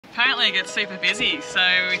apparently it gets super busy, so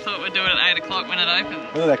we thought we'd do it at 8 o'clock when it opens.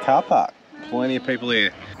 Look at that car park. Plenty of people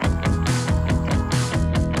here.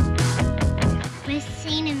 We've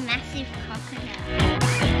seen a massive crocodile.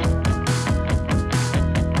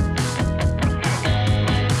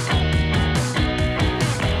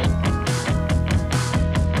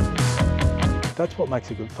 That's what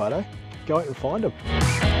makes a good photo. Go out and find them.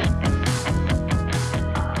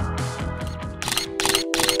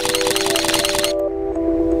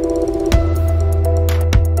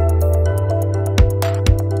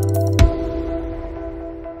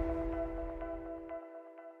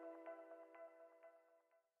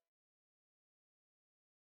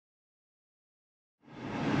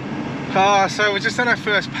 So we're just on our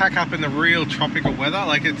first pack up in the real tropical weather.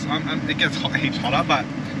 Like it gets hot, heaps hotter, but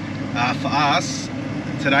for us,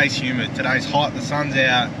 today's humid, today's hot, the sun's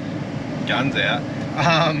out, guns out.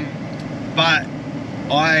 But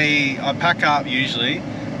I pack up usually,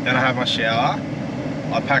 then I have my shower.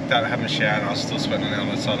 I packed up, having a shower, and I was still sweating on the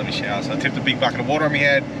other side of my shower. So I tipped a big bucket of water on my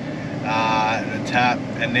head, and a tap,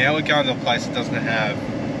 and now we're going to a place that doesn't have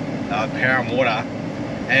power and water.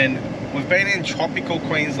 And we've been in tropical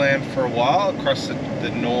Queensland for a while, across the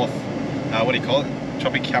north, what do you call it?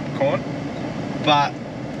 Tropic Capricorn. But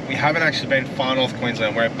we haven't actually been far north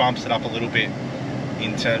Queensland, where it bumps it up a little bit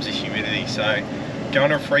in terms of humidity. So going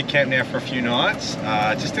to a free camp now for a few nights,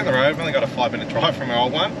 just down the road. We've only got a 5-minute drive from our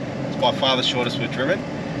old one. It's by far the shortest we've driven.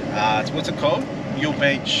 It's, what's it called? Newell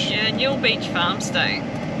Beach. Yeah, Newell Beach farm stay.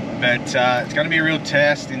 But it's going to be a real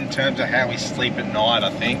test in terms of how we sleep at night,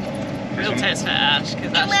 I think. Real test for Ash,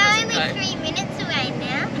 because Ash We're doesn't only 3 minutes away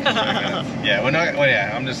now. Yeah, we're not. Well,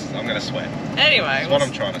 yeah, I'm going to sweat. Anyway, That's what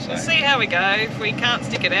I'm trying to say. We'll see how we go. If we can't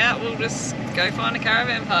stick it out, we'll just go find a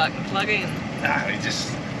caravan park and plug in. Nah,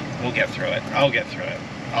 we'll get through it. I'll get through it.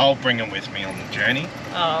 I'll bring them with me on the journey.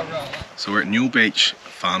 Oh, right. So we're at Newell Beach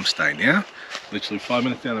farm stay now. Literally 5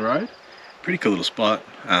 minutes down the road. Pretty cool little spot.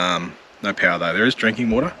 No power though. There is drinking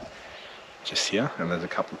water just here, and there's a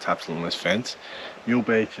couple of taps along this fence. Newell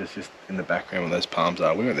Beach is just in the background where those palms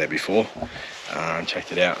are. We went there before and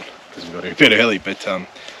checked it out because we got here a bit early, but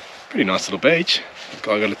pretty nice little beach. The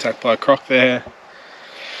guy got attacked by a croc there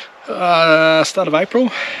start of April,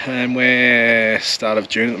 and we're start of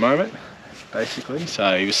June at the moment, basically.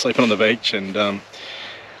 So he was sleeping on the beach, and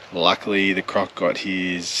luckily the croc got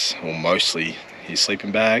his, or mostly his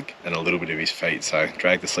sleeping bag and a little bit of his feet, so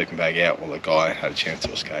dragged the sleeping bag out while the guy had a chance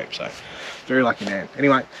to escape. So very lucky man.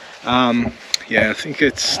 Anyway, yeah, I think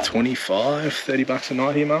it's 25-30 bucks a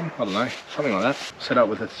night here, Mum. I don't know, something like that. Set up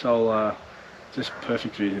with a solar, just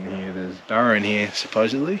perfect views in here. There's barra in here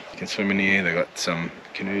supposedly. You can swim in here. They've got some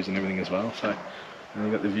canoes and everything as well. So and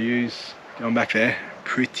we've got the views going back there.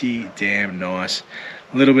 Pretty damn nice.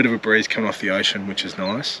 A little bit of a breeze coming off the ocean, which is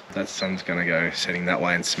nice. That sun's gonna go setting that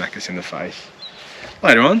way and smack us in the face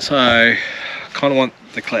later on. So kind of want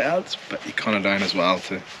the clouds, but you kind of don't as well,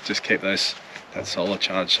 to just keep that solar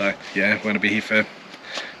charge. So yeah, we're going to be here for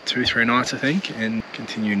 2-3 nights I think, and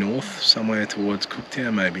continue north somewhere towards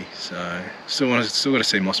Cooktown maybe. So still got to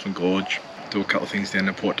see Mossman Gorge, do a couple of things down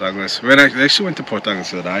to Port Douglas. We actually went to Port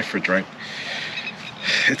Douglas the other day for a drink.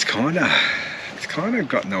 It's kind of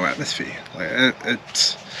got no atmosphere. Like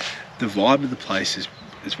it's the vibe of the place is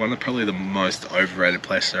one of probably the most overrated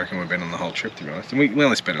places I reckon we've been on the whole trip, to be honest. And we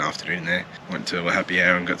only spent an afternoon there. Went to a happy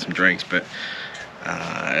hour and got some drinks, but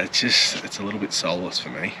it's a little bit soulless for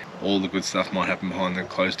me. All the good stuff might happen behind the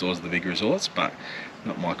closed doors of the big resorts, but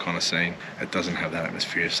not my kind of scene. It doesn't have that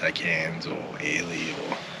atmosphere of, say, Cairns or Airlie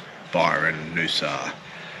or Byron, Noosa,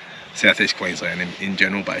 Southeast Queensland in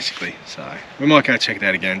general, basically. So we might go check it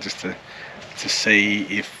out again just to see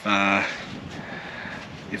if my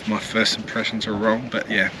first impressions are wrong. But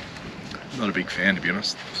yeah, not a big fan, to be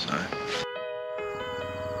honest. So.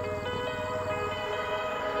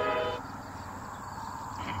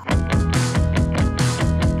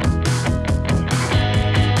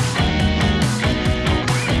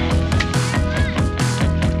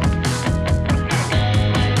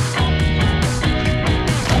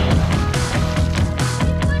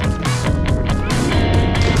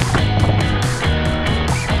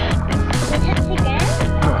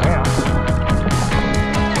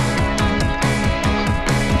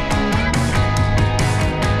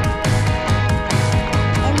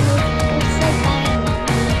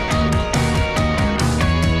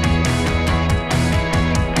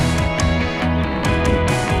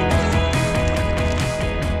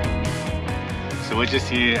 We're just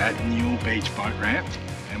here at Newell Beach boat ramp,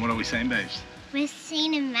 and what are we seeing, babes? We've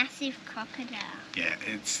seen a massive crocodile. Yeah,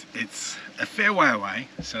 it's a fair way away,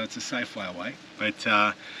 so it's a safe way away. But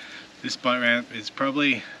this boat ramp is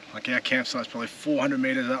probably Like our campsite's probably 400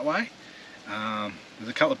 metres that way. There's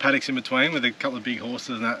a couple of paddocks in between with a couple of big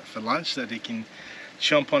horses and that for lunch that he can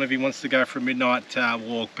chomp on if he wants to go for a midnight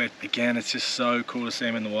walk. But again, it's just so cool to see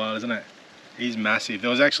him in the wild, isn't it? He's massive. There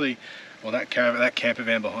was actually, well, that camper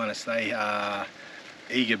van behind us, they are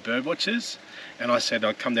eager bird watchers. And I said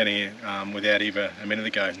I'd come down here without Eva a minute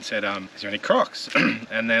ago and said, is there any crocs?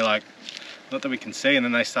 And they're like, not that we can see. And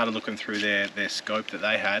then they started looking through their scope that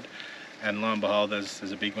they had. And lo and behold,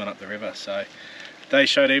 there's a big one up the river. So they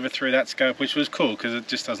showed Eva through that scope, which was cool because it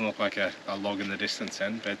just doesn't look like a log in the distance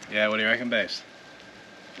then. But yeah, what do you reckon, Babes?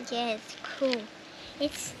 Yeah, it's cool.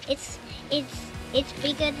 It's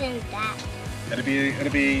bigger than that.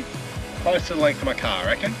 It'd be close to the length of my car, I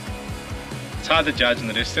reckon. It's hard to judge in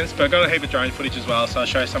the distance, but I've got a heap of drone footage as well, so I'll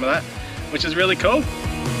show you some of that, which is really cool.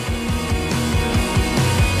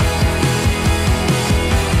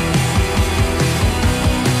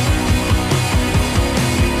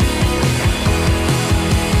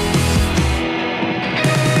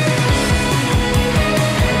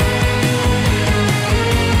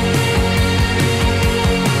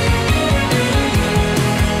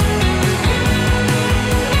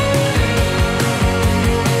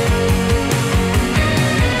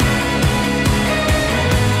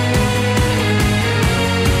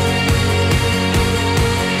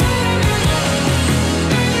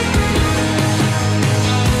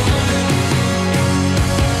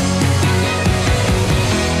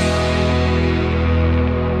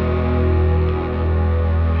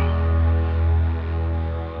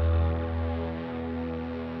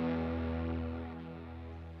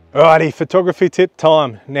 Alrighty, photography tip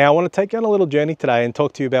time. Now I want to take you on a little journey today and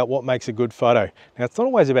talk to you about what makes a good photo. Now it's not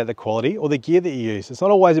always about the quality or the gear that you use. It's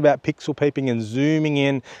not always about pixel peeping and zooming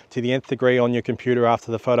in to the nth degree on your computer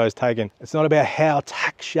after the photo is taken. It's not about how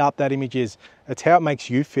tack sharp that image is. It's how it makes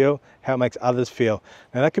you feel, how it makes others feel.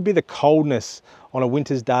 Now that could be the coldness on a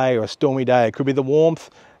winter's day or a stormy day. It could be the warmth,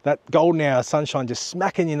 that golden hour sunshine just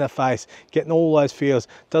smacking you in the face, getting all those feels.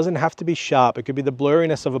 Doesn't have to be sharp. It could be the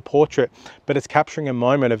blurriness of a portrait, but it's capturing a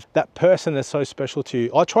moment of that person that's so special to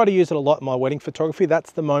you. I try to use it a lot in my wedding photography.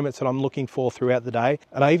 That's the moments that I'm looking for throughout the day.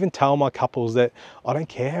 And I even tell my couples that I don't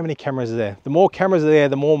care how many cameras are there. The more cameras are there,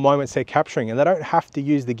 the more moments they're capturing. And they don't have to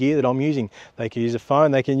use the gear that I'm using. They can use a phone,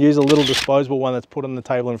 they can use a little disposable one that's put on the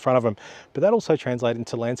table in front of them. But that also translates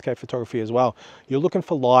into landscape photography as well. You're looking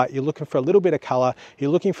for light, you're looking for a little bit of color, you're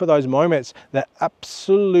looking for those moments that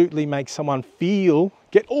absolutely make someone feel,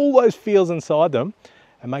 get all those feels inside them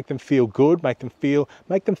and make them feel good, make them feel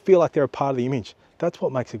like they're a part of the image. That's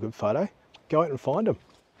what makes a good photo. Go out and find them.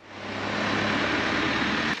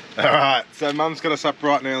 All right, so Mum's got us up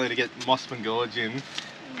bright and early to get Mossman Gorge in.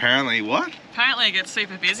 Apparently what? Apparently it gets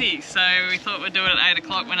super busy, so we thought we'd do it at 8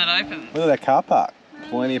 o'clock when it opens. Look at that car park.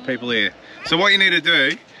 Plenty of people here. So what you need to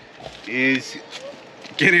do is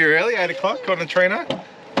get here early, 8 o'clock, according to Trina.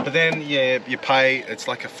 But then, yeah, you pay, it's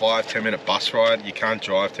like a 5-10 minute bus ride. You can't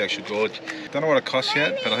drive to the actual gorge. Don't know what it costs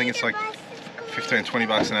yet, but I think it's like 15-20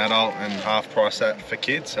 bucks an adult and half price that for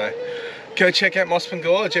kids. So go check out Mossman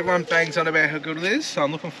Gorge. Everyone bangs on about how good it is, so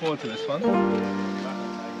I'm looking forward to this one.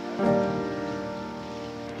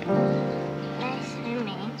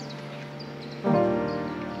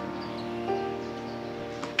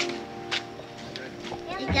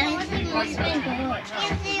 Mossman Gorge.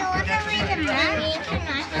 Is the other way the map? Can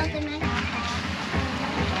I hold the map?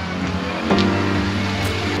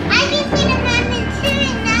 I can see the mountain too,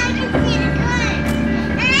 and now I can see the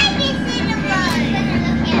gorge. And I can see the road.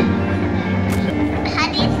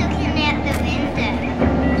 Honey's looking out the window.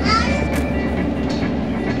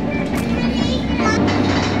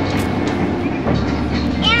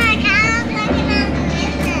 Yeah, Carol's looking out the window.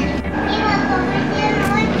 You are over here,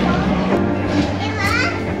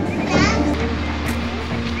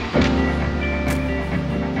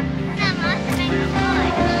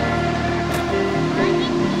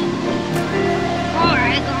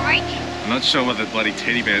 I'm not sure whether bloody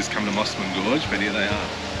teddy bears come to Mossman Gorge, but here they are.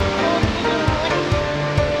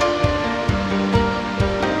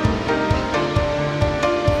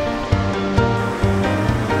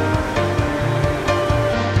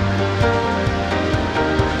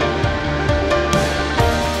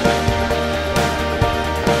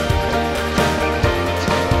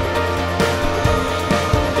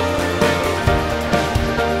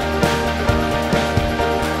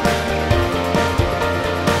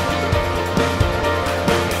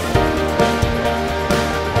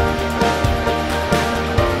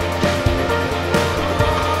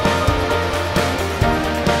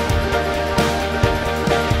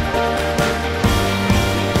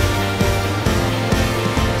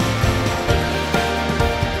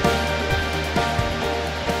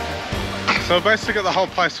 So we've basically got the whole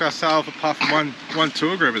place to ourselves apart from one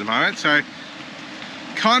tour group at the moment. So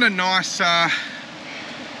kind of nice,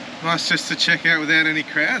 nice just to check out without any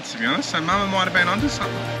crowds, to be honest. So Mama might have been onto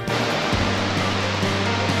something.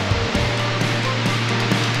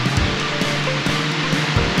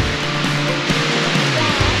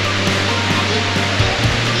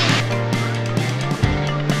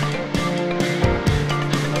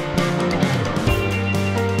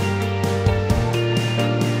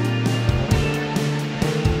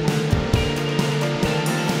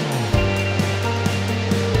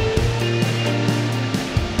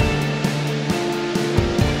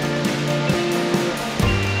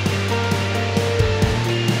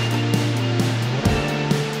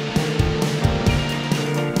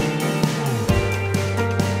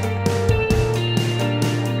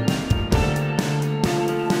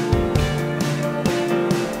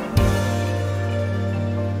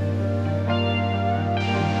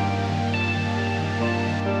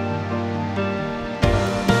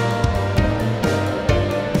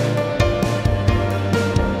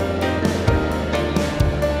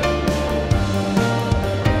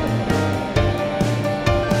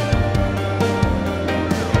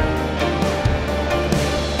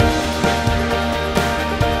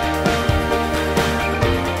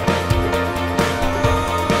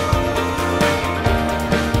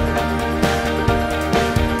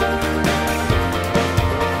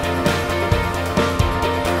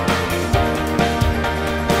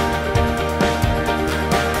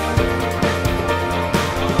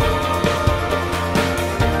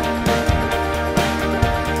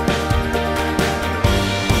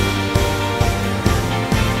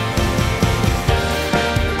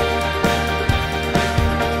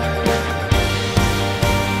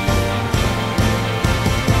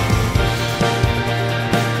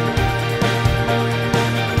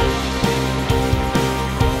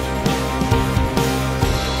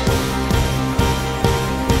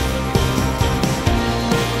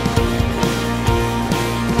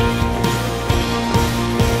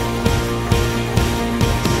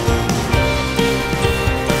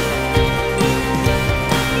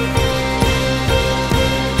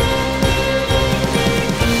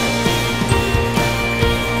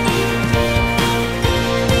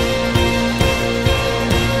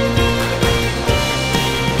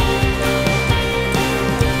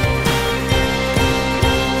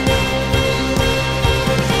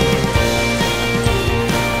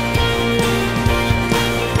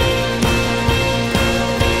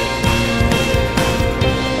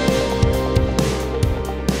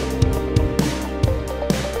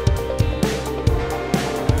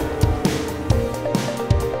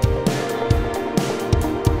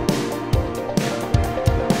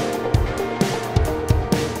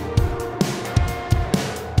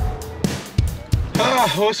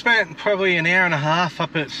 We spent probably an hour and a half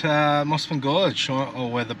up at Mossman Gorge, or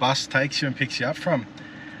where the bus takes you and picks you up from.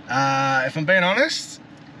 If I'm being honest,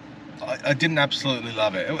 I didn't absolutely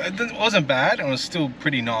love it. It wasn't bad, it was still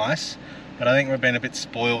pretty nice, but I think we've been a bit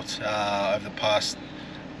spoilt over the past,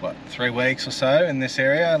 what, 3 weeks or so in this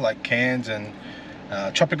area, like Cairns and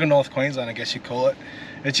tropical North Queensland, I guess you call it.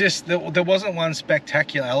 It's just, there wasn't one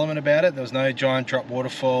spectacular element about it. There was no giant drop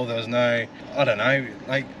waterfall, there was no, I don't know,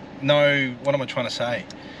 like, no, what am I trying to say?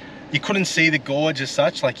 You couldn't see the gorge as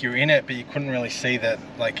such, like you're in it, but you couldn't really see that,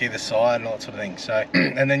 like either side and all that sort of thing. So,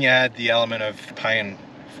 and then you had the element of paying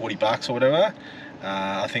 $40 or whatever.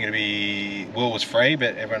 I think Will was free,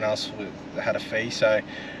 but everyone else had a fee. So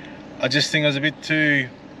I just think it was a bit too,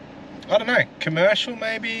 I don't know, commercial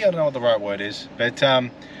maybe? I don't know what the right word is. But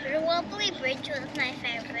The wobbly bridge was my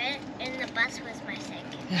favourite, and the bus was my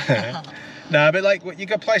second. no, but like you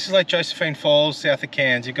got places like Josephine Falls, south of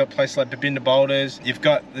Cairns. You've got places like Babinda Boulders. You've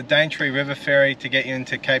got the Daintree River ferry to get you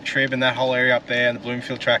into Cape Trib and that whole area up there, and the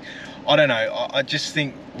Bloomfield track. I don't know. I just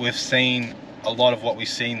think we've seen a lot of what we've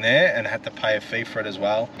seen there and had to pay a fee for it as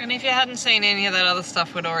well. And if you hadn't seen any of that other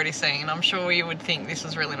stuff we'd already seen, I'm sure you would think this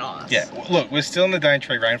was really nice. Yeah, look, we're still in the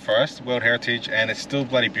Daintree Rainforest, World Heritage, and it's still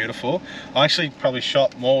bloody beautiful. I actually probably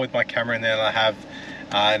shot more with my camera in there than I have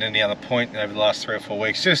at any other point over the last 3 or 4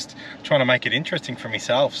 weeks, just trying to make it interesting for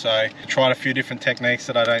myself. So I tried a few different techniques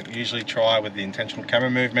that I don't usually try with the intentional camera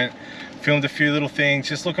movement, filmed a few little things,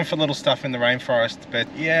 just looking for little stuff in the rainforest.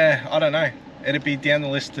 But yeah, I don't know. It'd be down the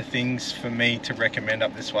list of things for me to recommend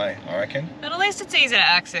up this way, I reckon. But at least it's easy to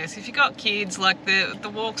access. If you've got kids, like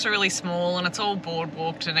the walks are really small and it's all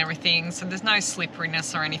boardwalked and everything, so there's no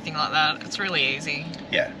slipperiness or anything like that. It's really easy.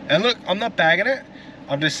 Yeah, and look, I'm not bagging it.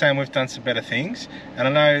 I'm just saying we've done some better things, and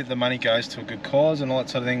I know the money goes to a good cause and all that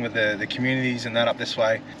sort of thing with the communities and that up this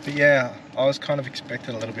way. But yeah, I was kind of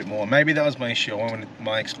expecting a little bit more. Maybe that was my issue.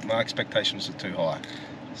 My expectations were too high.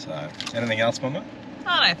 So, anything else, Mama?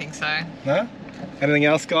 I don't think so. No? Anything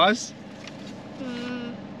else, guys?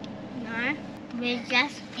 No.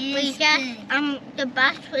 The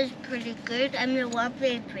bus was pretty good, and the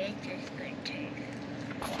wobbly bridge was good too.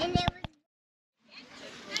 And it was...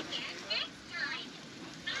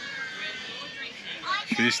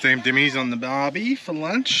 Few steamed dimmies on the barbie for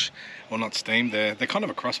lunch. Well, not steamed, they're kind of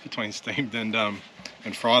a cross between steamed and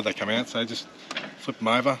fried. They come out, so just flip them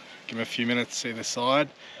over, give them a few minutes, see the side.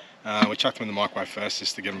 We chucked them in the microwave first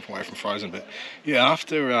just to get them away from frozen. But yeah,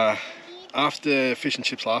 after fish and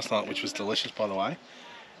chips last night, which was delicious by the way,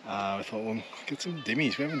 I thought, well, get some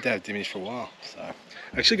dimmies. We haven't had dimmies for a while. So I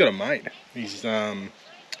actually got a mate. He's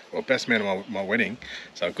well, best man at my wedding,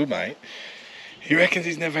 so a good mate. He reckons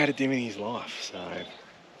he's never had a dimmy in his life. So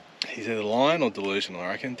he's either lying or delusional, I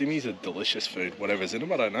reckon. Dimmies are delicious food, whatever's in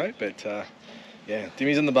them, I don't know. But yeah,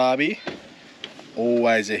 dimmies on the barbie,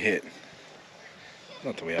 always a hit.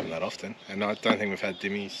 Not that we have them that often, and I don't think we've had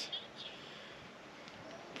dimmies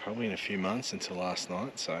probably in a few months until last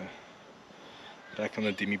night, so back on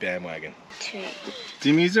the dimmy bandwagon.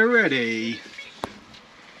 Dimmies are ready.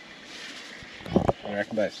 What do you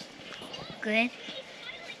reckon, babes? Good.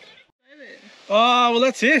 Oh, well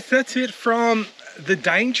that's it. That's it from the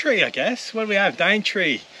Daintree, I guess. What do we have?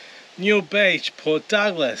 Daintree, Newell Beach, Port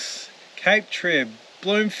Douglas, Cape Trib,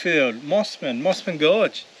 Bloomfield, Mossman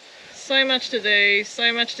Gorge. So much to do,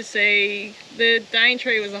 so much to see. The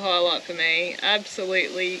Daintree was a highlight for me.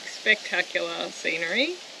 Absolutely spectacular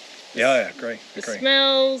scenery. Yeah, I agree. The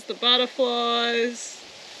smells, the butterflies,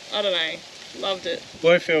 I don't know, loved it.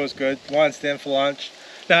 Bloomfield was good. Wine stand for lunch.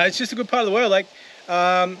 No, it's just a good part of the world. Like,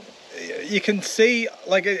 you can see,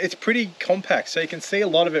 like, it's pretty compact, so you can see a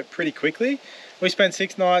lot of it pretty quickly. We spent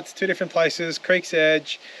 6 nights, 2 different places: Creek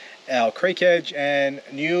Edge and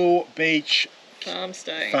Newell Beach Farm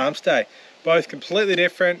stay. Both completely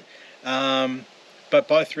different, but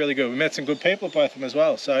both really good. We met some good people at both of them as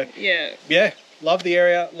well. So yeah, loved the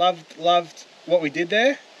area, loved what we did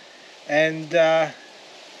there, and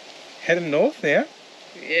heading north now.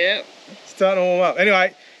 Yeah, starting to warm up.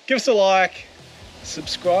 Anyway, give us a like,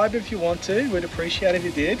 subscribe if you want to. We'd appreciate it if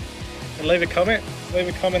you did, and leave a comment. Leave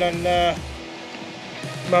a comment on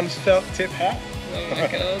Mum's felt tip hat. Oh my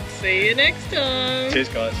god, see you next time. Cheers,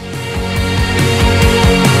 guys.